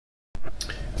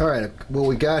Alright, what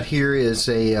we got here is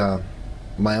a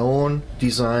my own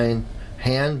design,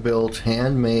 hand-built,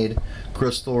 handmade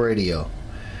crystal radio.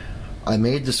 I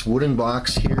made this wooden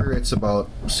box here. It's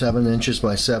about 7 inches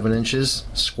by 7 inches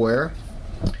square,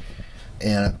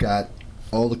 and I've got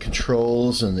all the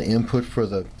controls and the input for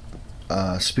the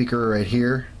speaker right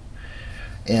here.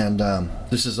 And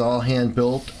this is all hand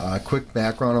built. Quick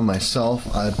background on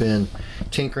myself: I've been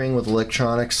tinkering with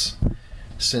electronics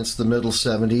since the middle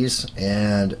 70s,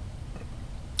 and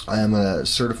I am a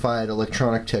certified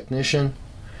electronic technician,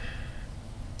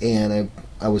 and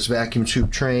I was vacuum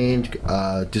tube trained,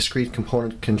 discrete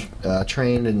component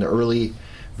trained in the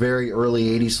very early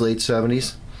 80s, late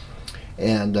 70s,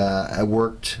 and I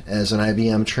worked as an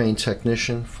IBM trained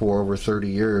technician for over 30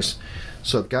 years.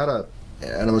 So I've got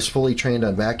and I was fully trained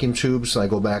on vacuum tubes. I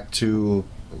go back to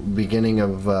beginning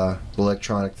of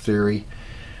electronic theory,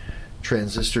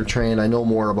 transistor trained. I know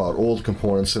more about old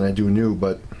components than I do new,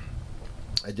 but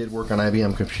I did work on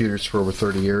IBM computers for over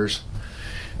 30 years.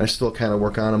 I still kind of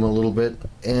work on them a little bit,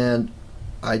 and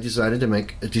I decided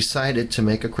to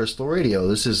make a crystal radio.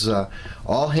 This is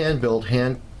all hand built,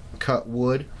 hand cut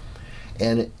wood,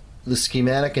 and the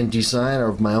schematic and design are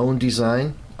of my own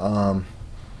design. I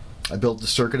built the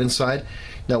circuit inside.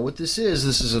 Now what this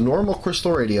is a normal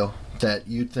crystal radio that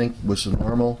you'd think was a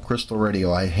normal crystal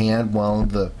radio. I hand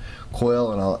wound the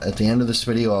coil, and at the end of this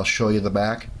video I'll show you the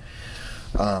back.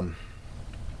 I'll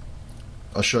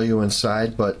show you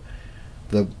inside, but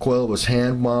the coil was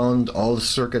hand wound, all the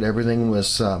circuit, everything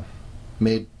was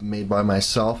made by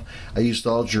myself. I used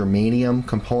all germanium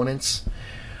components.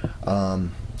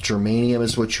 Germanium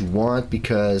is what you want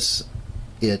because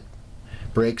it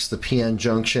breaks the PN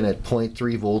junction at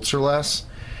 0.3 volts or less,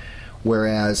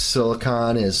 whereas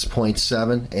silicon is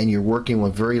 0.7, and you're working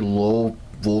with very low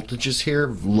voltages here,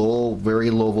 very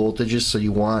low voltages, so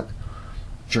you want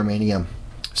germanium.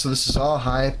 So this is all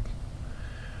high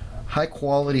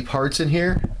quality parts in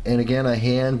here, and again I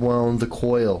hand wound the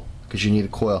coil because you need a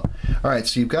coil. Alright,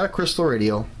 so you've got a crystal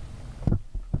radio,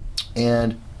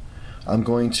 and I'm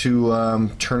going to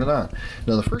turn it on.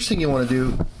 Now the first thing you want to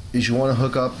do is you want to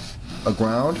hook up a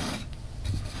ground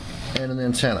and an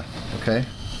antenna. Okay,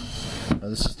 now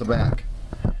this is the back.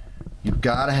 You've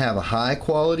got to have a high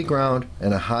quality ground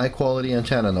and a high quality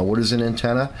antenna. Now what is an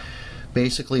antenna?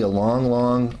 Basically a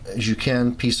long as you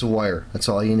can piece of wire. That's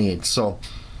all you need. So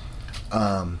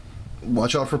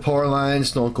watch out for power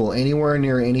lines. Don't go anywhere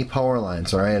near any power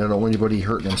lines. Alright, I don't want anybody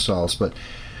hurting themselves, but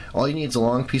all you need is a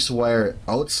long piece of wire.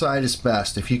 Outside is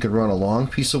best. If you could run a long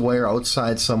piece of wire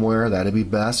outside somewhere, that'd be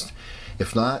best.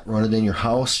 If not, run it in your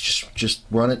house. Just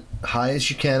run it high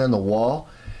as you can on the wall.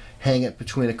 Hang it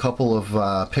between a couple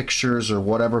of pictures or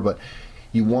whatever, but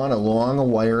you want as long a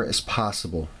wire as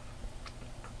possible.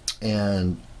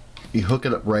 And you hook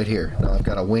it up right here. Now I've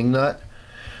got a wing nut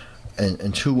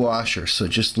and 2 washers. So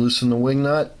just loosen the wing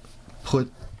nut,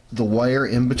 put the wire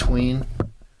in between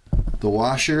the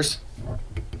washers,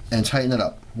 and tighten it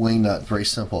up. Wing nut, very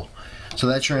simple. So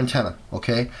that's your antenna.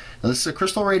 Okay. Now this is a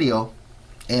crystal radio,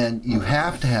 and you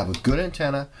have to have a good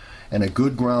antenna and a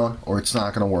good ground, or it's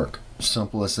not going to work.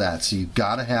 Simple as that. So you've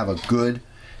got to have a good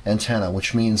antenna,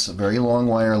 which means a very long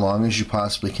wire, long as you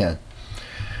possibly can.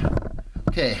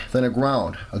 Okay, then a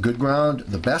ground. A good ground,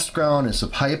 the best ground is a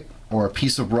pipe or a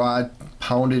piece of rod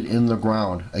pounded in the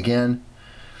ground. Again,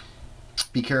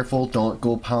 be careful, don't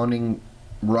go pounding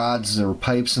rods or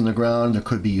pipes in the ground. There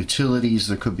could be utilities,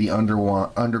 there could be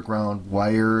underground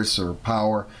wires or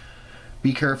power.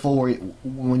 Be careful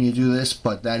when you do this,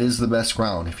 but that is the best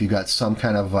ground. If you got some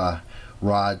kind of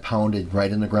rod pounded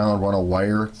right in the ground, run a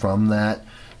wire from that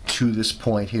to this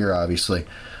point here, obviously.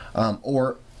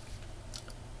 Or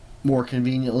more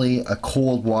conveniently, a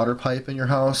cold water pipe in your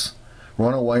house.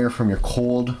 Run a wire from your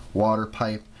cold water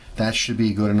pipe. That should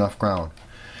be good enough ground.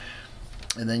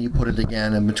 And then you put it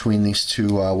again in between these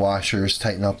 2 washers,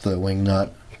 tighten up the wing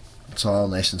nut. It's all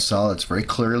nice and solid. It's very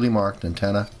clearly marked,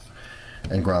 antenna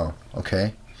and ground.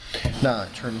 Okay, now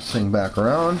turn this thing back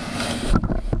around.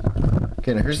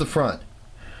 Okay, now here's the front.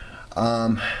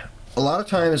 A lot of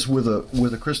times with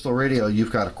a crystal radio,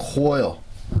 you've got a coil,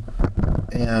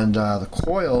 and the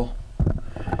coil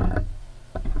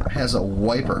has a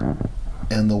wiper,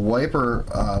 and the wiper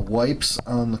wipes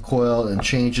on the coil and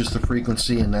changes the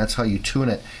frequency, and that's how you tune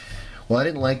it. Well, I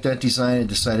didn't like that design. I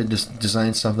decided to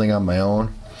design something on my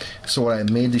own. So what I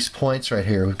made these points right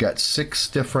here. We've got 6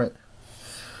 different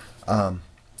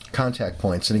contact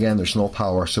points, and again, there's no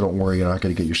power, so don't worry, you're not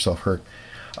going to get yourself hurt.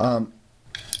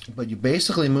 But you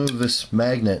basically move this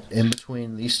magnet in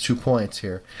between these 2 points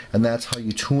here, and that's how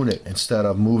you tune it instead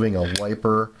of moving a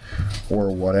wiper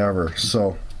or whatever.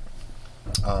 So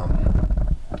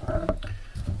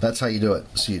That's how you do it.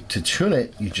 So to tune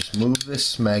it, you just move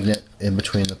this magnet in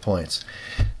between the points.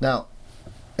 Now,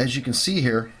 as you can see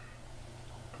here,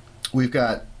 we've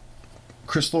got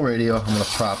crystal radio. I'm going to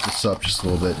prop this up just a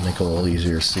little bit and make it a little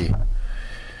easier to see.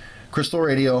 Crystal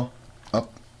radio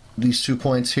up these 2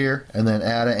 points here, and then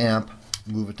add an amp,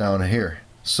 move it down to here.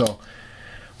 So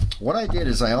what I did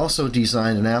is I also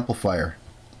designed an amplifier,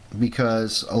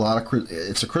 because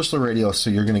it's a crystal radio, so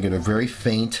you're going to get a very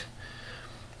faint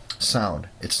sound.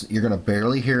 You're going to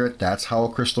barely hear it. That's how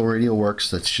a crystal radio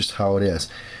works. That's just how it is.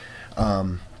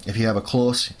 If you have a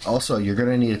close, also you're going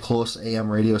to need a close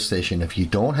AM radio station. If you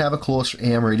don't have a close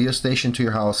AM radio station to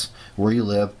your house where you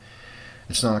live,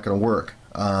 it's not going to work.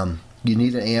 You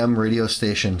need an AM radio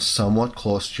station somewhat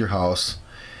close to your house,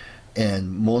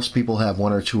 and most people have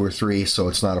 1 or 2 or 3, so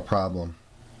it's not a problem.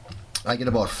 I get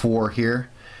about 4 here.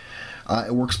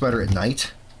 It works better at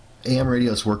night. AM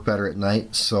radios work better at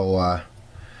night, so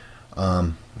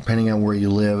depending on where you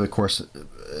live, of course,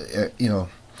 you know.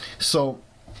 So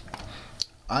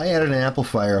I added an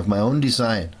amplifier of my own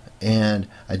design, and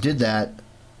I did that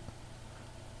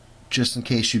just in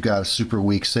case you got a super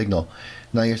weak signal.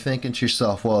 Now you're thinking to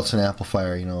yourself, well, it's an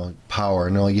amplifier, you know, power.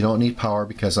 No, you don't need power,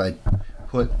 because I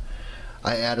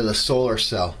added a solar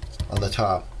cell on the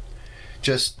top.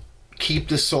 Just keep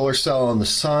this solar cell on the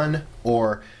sun,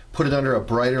 or put it under a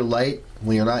brighter light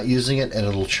when you're not using it, and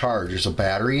it'll charge. There's a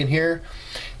battery in here,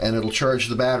 and it'll charge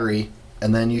the battery,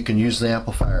 and then you can use the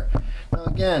amplifier. Now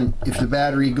again, if the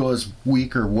battery goes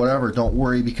weak or whatever, don't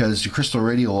worry, because your crystal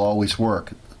radio will always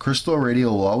work. Crystal radio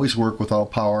will always work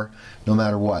without power, no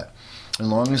matter what. As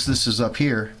long as this is up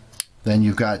here, then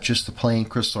you've got just the plain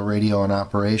crystal radio in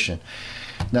operation.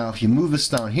 Now if you move this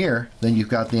down here, then you've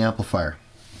got the amplifier.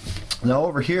 Now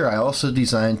over here I also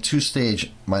designed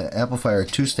my amplifier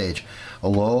 2-stage, a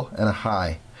low and a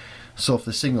high. So if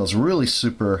the signal is really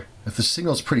if the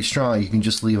signal is pretty strong, you can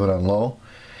just leave it on low.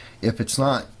 If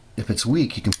it's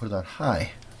weak, you can put it on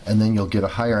high, and then you'll get a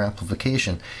higher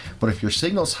amplification. But if your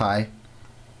signal's high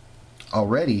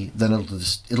already, then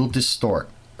it'll distort.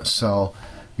 So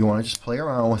you want to just play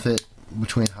around with it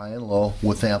between high and low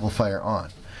with the amplifier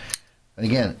on. And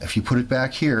again, if you put it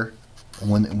back here,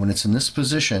 when it's in this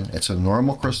position, it's a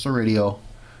normal crystal radio,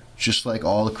 just like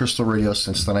all the crystal radios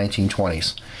since the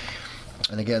 1920s.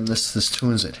 And again, this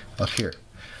tunes it up here.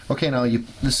 Okay, now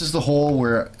this is the hole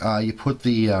where you put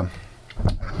the I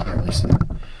can't really see it.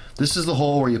 This is the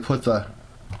hole where you put the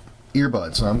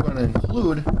earbuds. So I'm going to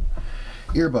include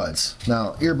earbuds.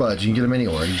 Now earbuds, you can get them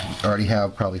anywhere. You already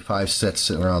have probably 5 sets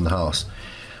sitting around the house,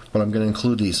 but I'm going to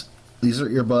include these. These are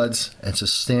earbuds. It's a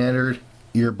standard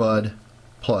earbud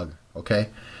plug. Okay,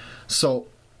 so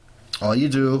all you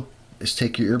do is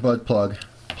take your earbud plug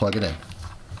it in.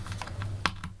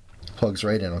 Plugs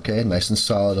right in. Okay, nice and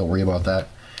solid. Don't worry about that.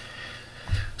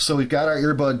 So we've got our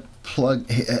earbud plug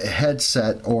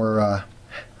headset or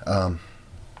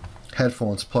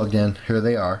headphones plugged in. Here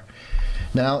they are.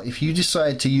 Now if you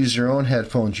decide to use your own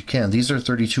headphones, you can. These are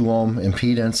 32 ohm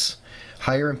impedance.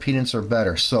 Higher impedance are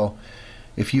better. So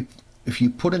if you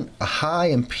put in a high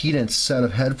impedance set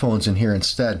of headphones in here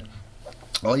instead,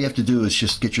 all you have to do is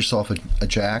just get yourself a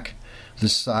jack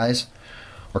this size,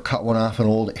 or cut one off an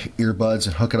old earbuds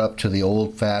and hook it up to the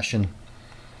old-fashioned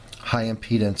high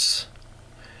impedance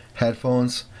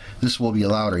headphones. This will be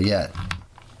louder yet.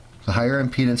 The higher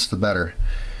impedance, the better.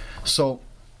 So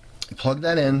you plug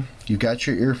that in. You've got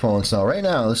your earphones. Now right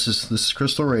now this is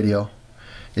crystal radio.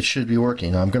 It should be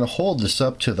working. Now I'm going to hold this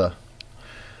up to the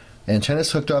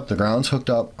antenna's hooked up, the ground's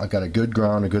hooked up. I've got a good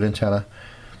ground, a good antenna.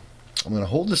 I'm going to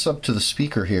hold this up to the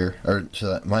speaker here, or to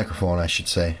the microphone I should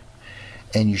say,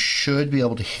 and you should be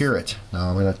able to hear it. Now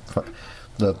I'm going to,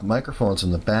 the microphone's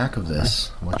in the back of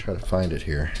this. I'm going to try to find it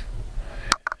here.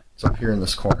 It's up here in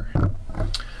this corner.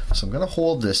 So I'm going to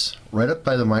hold this right up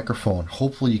by the microphone.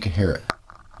 Hopefully you can hear it.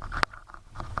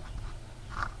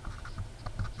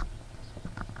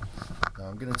 Now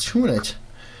I'm going to tune it.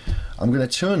 I'm going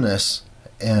to tune this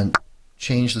and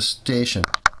change the station.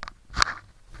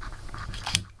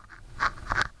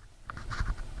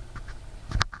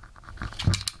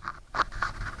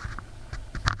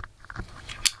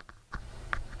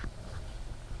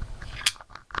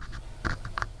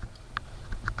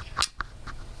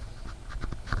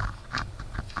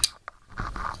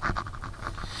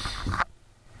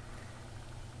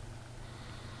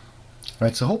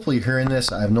 Alright, so hopefully you're hearing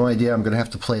this. I have no idea. I'm going to have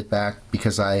to play it back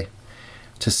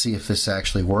to see if this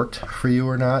actually worked for you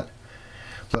or not.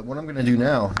 But what I'm going to do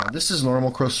now, this is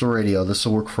normal crystal radio. This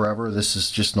will work forever. This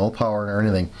is just no power or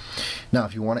anything. Now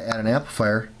if you want to add an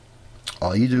amplifier,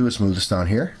 all you do is move this down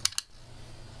here,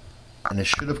 and it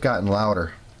should have gotten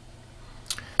louder.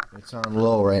 It's on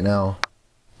low right now.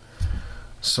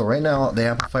 So right now the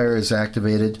amplifier is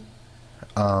activated,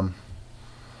 and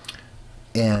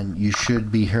you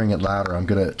should be hearing it louder. I'm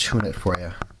going to tune it for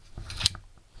you.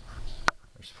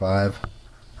 There's 5.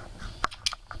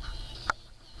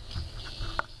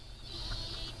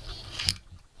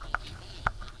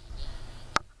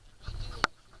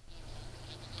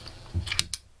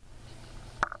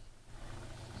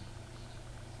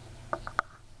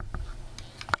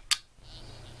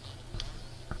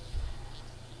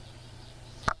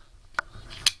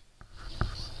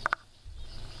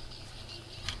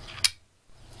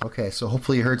 Okay, so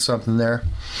hopefully you heard something there.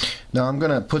 Now I'm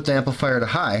going to put the amplifier to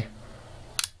high,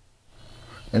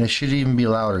 and it should even be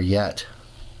louder yet.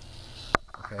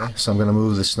 Okay, so I'm going to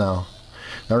move this now.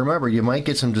 Now remember, you might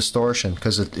get some distortion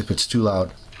because if it's too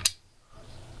loud.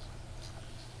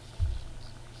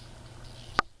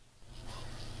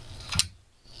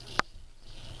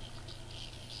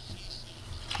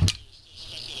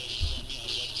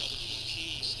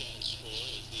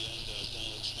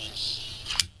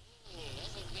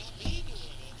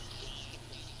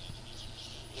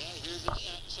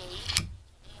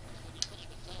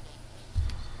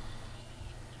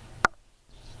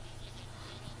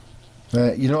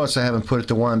 You notice I haven't put it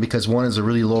to 1 because 1 is a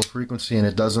really low frequency and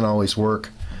it doesn't always work.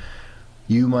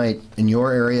 You might, in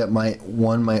your area,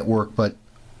 1 might work, but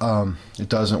it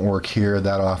doesn't work here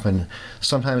that often.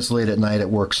 Sometimes late at night it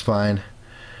works fine.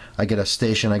 I get a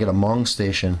Hmong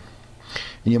station,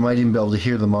 and you might even be able to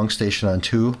hear the Hmong station on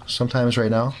 2 sometimes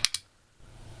right now.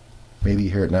 Maybe you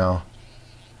hear it now.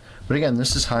 But again,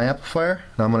 this is high amplifier.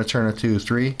 Now I'm going to turn it to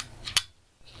 3.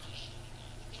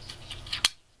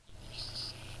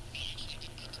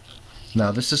 Now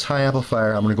this is high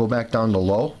amplifier. I'm going to go back down to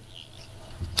low.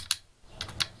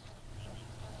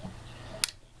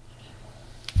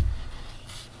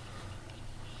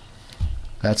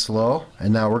 That's low.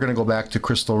 And now we're going to go back to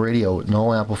crystal radio with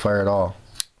no amplifier at all.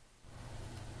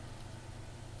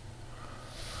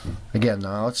 Again,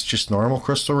 now it's just normal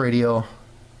crystal radio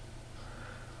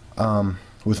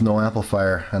with no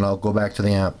amplifier, and I'll go back to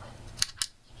the amp.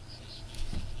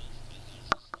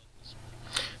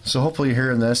 So hopefully you're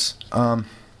hearing this.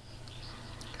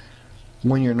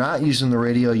 When you're not using the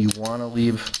radio, you want to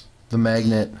leave the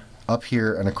magnet up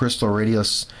here in a crystal radio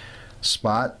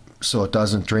spot so it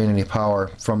doesn't drain any power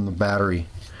from the battery,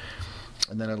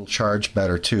 and then it'll charge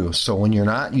better too. So when you're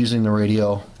not using the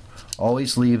radio,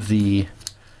 always leave the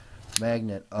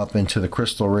magnet up into the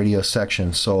crystal radio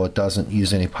section so it doesn't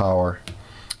use any power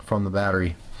from the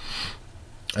battery,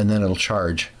 and then it'll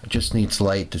charge. It just needs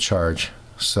light to charge.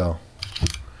 So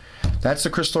that's the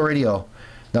crystal radio.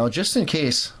 Now just in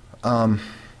case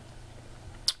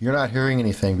you're not hearing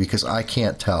anything, because I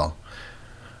can't tell,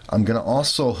 I'm going to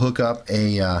also hook up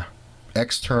a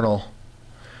external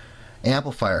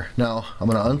amplifier. Now I'm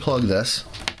going to unplug this.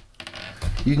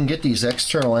 You can get these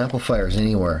external amplifiers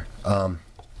anywhere.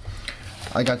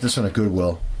 I got this one at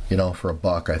Goodwill, you know, for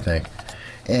 $1, I think.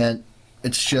 And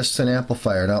it's just an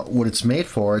amplifier. Now what it's made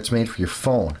for your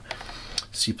phone.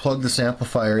 So you plug this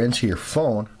amplifier into your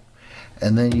phone,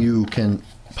 and then you can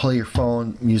play your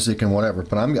phone music and whatever.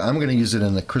 But I'm going to use it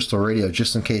in the crystal radio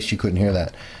just in case you couldn't hear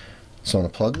that. So I'm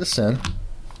going to plug this in,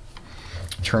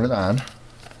 turn it on,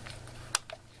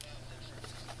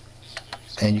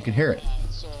 and you can hear it.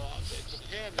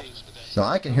 Now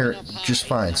I can hear it just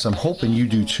fine, so I'm hoping you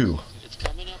do too. So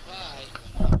I'm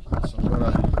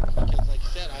going to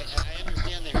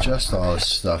adjust all this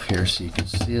stuff here so you can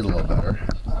see it a little better.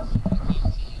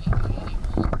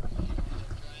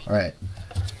 Alright.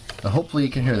 Now hopefully you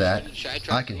can hear that.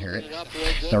 I can hear it.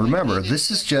 Now remember,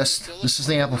 this is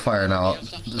the amplifier now.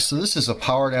 So this is a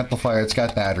powered amplifier. It's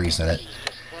got batteries in it.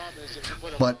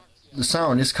 But the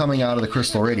sound is coming out of the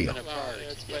crystal radio.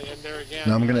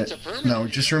 Now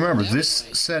just remember, this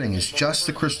setting is just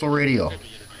the crystal radio.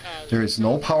 There is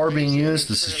no power being used.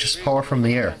 This is just power from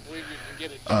the air,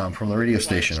 from the radio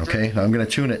station. Okay. Now I'm going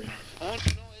to tune it.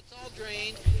 It's all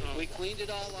drained. We cleaned it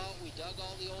all out. We dug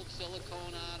all the old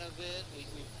silicone out of it. We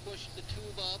pushed the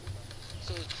tube up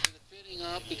so it's the fitting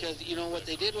up, because you know what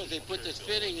they did was they put this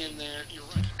fitting in there. You're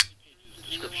right. The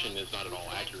description is not at all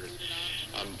accurate.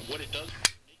 What it does, it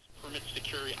makes permits to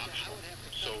carry optional.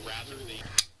 So rather they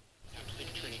have to take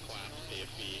a training class, pay a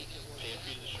fee to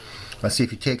the show. Let's see,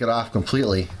 if you take it off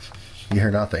completely, you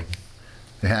hear nothing.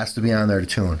 It has to be on there to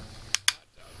tune.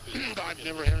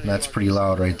 And that's pretty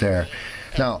loud right there.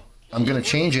 Now I'm going to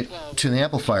change it to the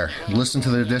amplifier. Listen to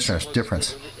the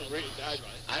difference.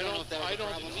 I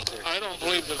don't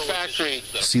believe the factory.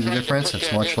 See the difference?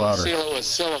 It's much louder. Seal it with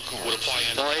silicone. Would apply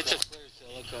So it's a clear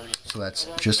silicone. So that's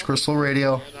just crystal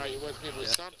radio. Are you with me with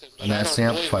something? And that's the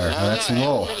amplifier. Now that's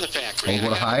low. We'll go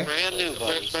to high. Brand new,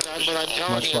 buddy. But I'm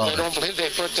telling Much you, I louder. don't believe they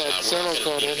put that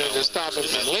silicone in there to stop it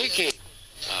from leaking.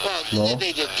 Well, Low.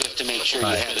 they did just to make sure you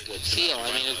had a good seal.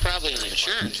 I mean, it's probably an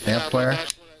insurance. Amplifier.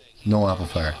 No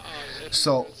amplifier.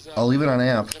 So I'll leave it on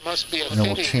amp, There must be a and then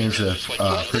we'll fitting. change the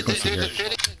frequency The here.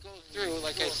 fitting that goes through,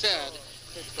 like I said,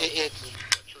 it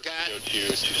got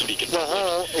To speak in The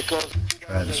hole, it goes.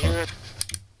 Try this one.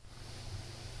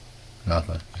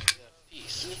 Nothing.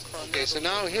 Okay, so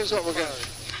now here's what we're going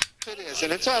to. It is,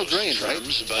 and it's all drained, right?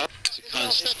 But it's a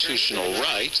constitutional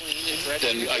right,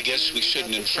 then I guess we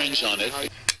shouldn't infringe on it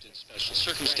in special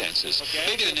circumstances.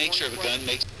 Maybe the nature of a gun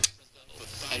makes...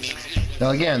 I mean...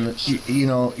 Now again, you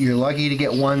know, you're lucky to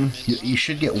get one. You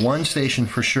should get one station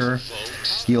for sure.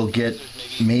 You'll get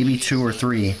maybe 2 or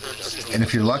 3, and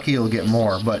if you're lucky, you'll get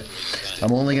more. But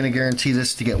I'm only going to guarantee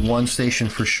this to get one station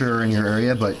for sure in your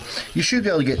area. But you should be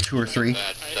able to get 2 or 3.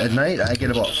 At night, I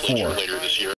get about 4. later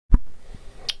this year.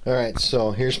 All right,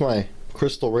 so here's my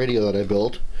crystal radio that I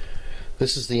built.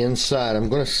 This is the inside. I'm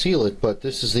going to seal it, but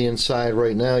this is the inside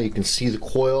right now. You can see the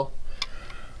coil.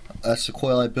 That's the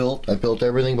coil I built. I built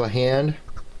everything by hand.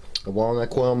 I wound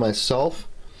that coil myself.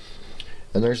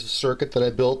 And there's the circuit that I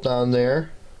built down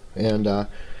there. And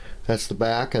that's the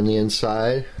back and the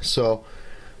inside. So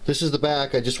this is the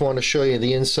back. I just want to show you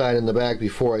the inside and the back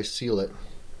before I seal it.